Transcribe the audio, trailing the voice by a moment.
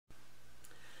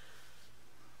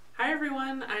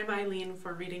everyone, I'm Eileen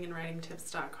for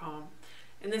readingandwritingtips.com.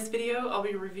 In this video, I'll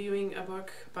be reviewing a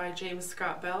book by James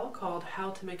Scott Bell called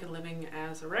How to Make a Living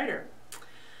as a Writer.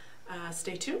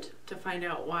 Stay tuned to find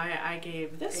out why I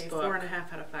gave this book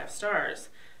 4.5 out of 5 stars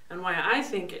and why I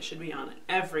think it should be on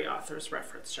every author's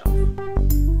reference shelf.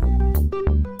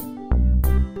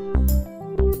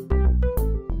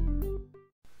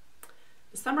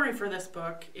 The summary for this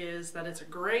book is that it's a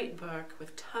great book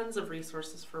with tons of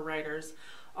resources for writers,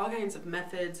 all kinds of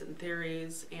methods and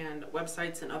theories and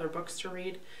websites and other books to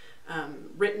read,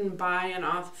 written by an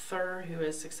author who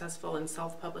is successful in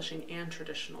self-publishing and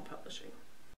traditional publishing.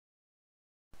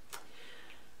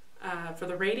 For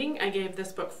the rating, I gave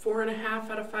this book 4.5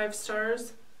 out of 5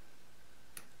 stars,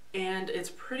 and it's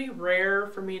pretty rare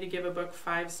for me to give a book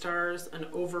 5 stars, and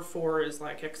over 4 is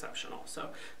like exceptional, so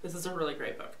this is a really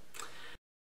great book.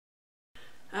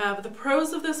 The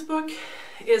pros of this book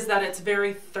is that it's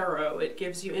very thorough. It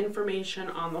gives you information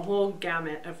on the whole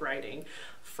gamut of writing,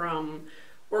 from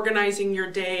organizing your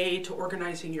day to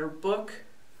organizing your book,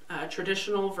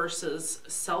 traditional versus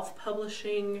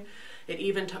self-publishing. It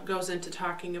even goes into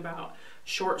talking about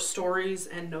short stories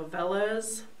and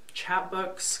novellas,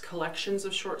 chapbooks, collections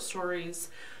of short stories,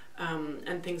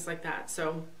 and things like that.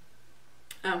 So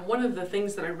one of the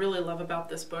things that I really love about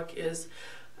this book is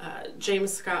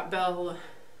James Scott Bell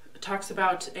talks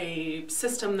about a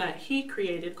system that he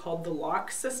created called the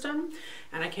LOCK system,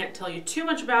 and I can't tell you too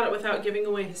much about it without giving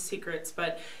away his secrets,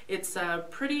 but it's a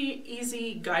pretty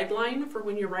easy guideline for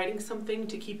when you're writing something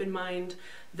to keep in mind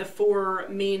the 4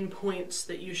 main points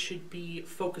that you should be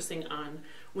focusing on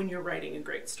when you're writing a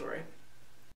great story.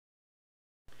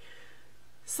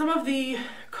 Some of the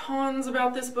cons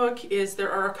about this book is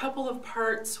there are a couple of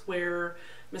parts where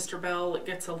Mr. Bell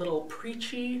gets a little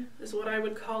preachy, is what I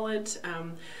would call it.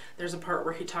 There's a part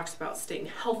where he talks about staying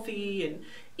healthy and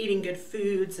eating good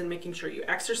foods and making sure you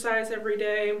exercise every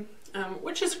day,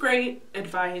 which is great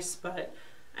advice, but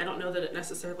I don't know that it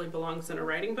necessarily belongs in a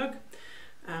writing book.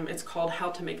 It's called How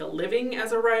to Make a Living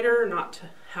as a Writer, not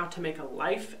How to Make a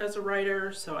Life as a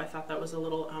Writer, so I thought that was a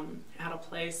little out of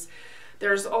place.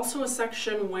 There's also a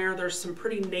section where there's some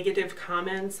pretty negative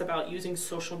comments about using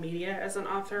social media as an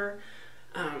author.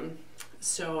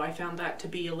 So I found that to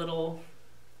be a little,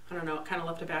 I don't know, it kind of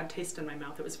left a bad taste in my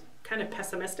mouth. It was kind of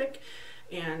pessimistic,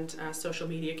 and social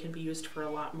media can be used for a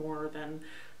lot more than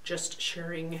just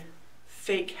sharing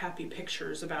fake happy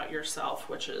pictures about yourself,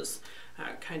 which is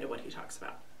kind of what he talks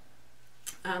about.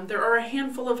 There are a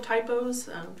handful of typos,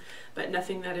 but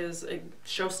nothing that is a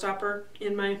showstopper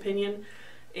in my opinion.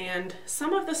 And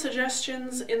some of the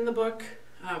suggestions in the book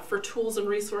for tools and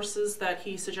resources that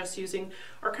he suggests using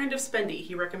are kind of spendy.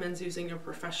 He recommends using a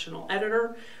professional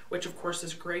editor, which of course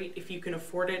is great if you can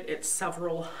afford it. It's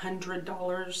several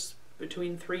 $100s,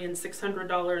 between $300 and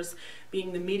 $600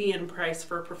 being the median price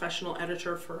for a professional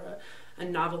editor for a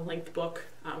novel-length book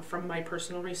from my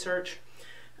personal research.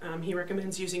 He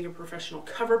recommends using a professional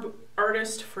cover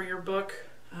artist for your book,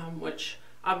 which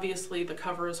obviously the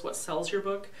cover is what sells your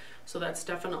book, so that's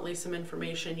definitely some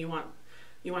information you want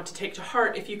to take to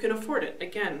heart if you can afford it.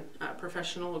 Again,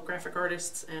 professional graphic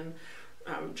artists and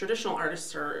traditional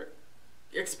artists are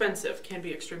expensive, can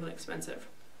be extremely expensive.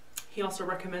 He also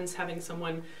recommends having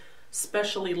someone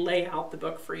specially lay out the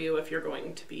book for you if you're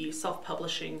going to be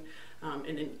self-publishing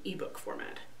in an ebook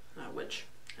format, which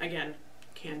again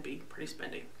can be pretty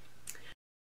spendy.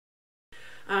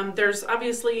 There's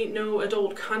obviously no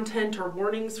adult content or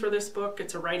warnings for this book.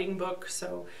 It's a writing book,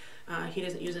 so he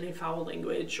doesn't use any foul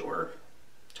language or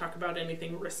talk about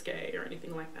anything risque or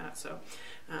anything like that, so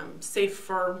safe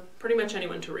for pretty much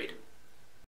anyone to read.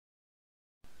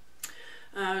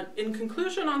 In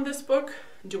conclusion on this book,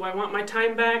 do I want my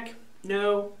time back?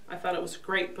 No, I thought it was a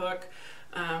great book.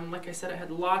 Like I said, it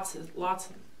had lots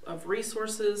of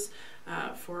resources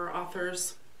for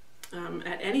authors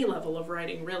at any level of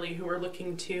writing, really, who are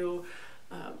looking to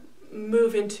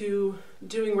move into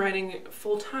doing writing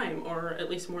full-time, or at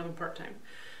least more than part-time.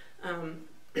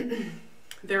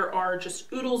 There are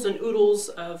just oodles and oodles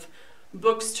of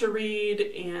books to read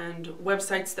and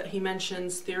websites that he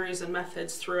mentions, theories and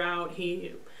methods throughout.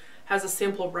 He has a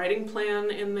sample writing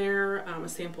plan in there, a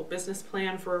sample business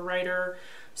plan for a writer,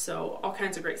 so all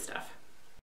kinds of great stuff.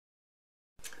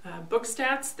 Book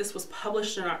stats, this was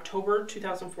published in October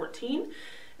 2014.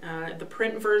 The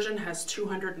print version has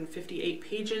 258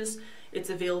 pages.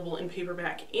 It's available in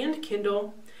paperback and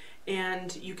Kindle.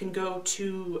 And you can go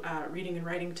to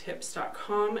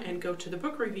readingandwritingtips.com and go to the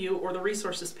book review or the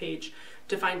resources page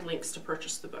to find links to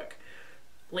purchase the book.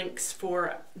 Links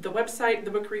for the website, the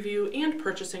book review, and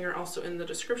purchasing are also in the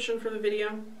description for the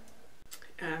video.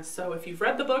 So if you've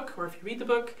read the book, or if you read the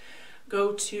book,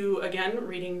 go to, again,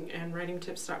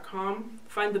 readingandwritingtips.com,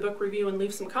 find the book review and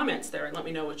leave some comments there and let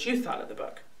me know what you thought of the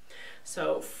book.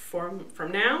 So from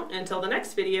now until the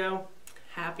next video,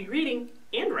 happy reading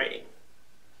and writing.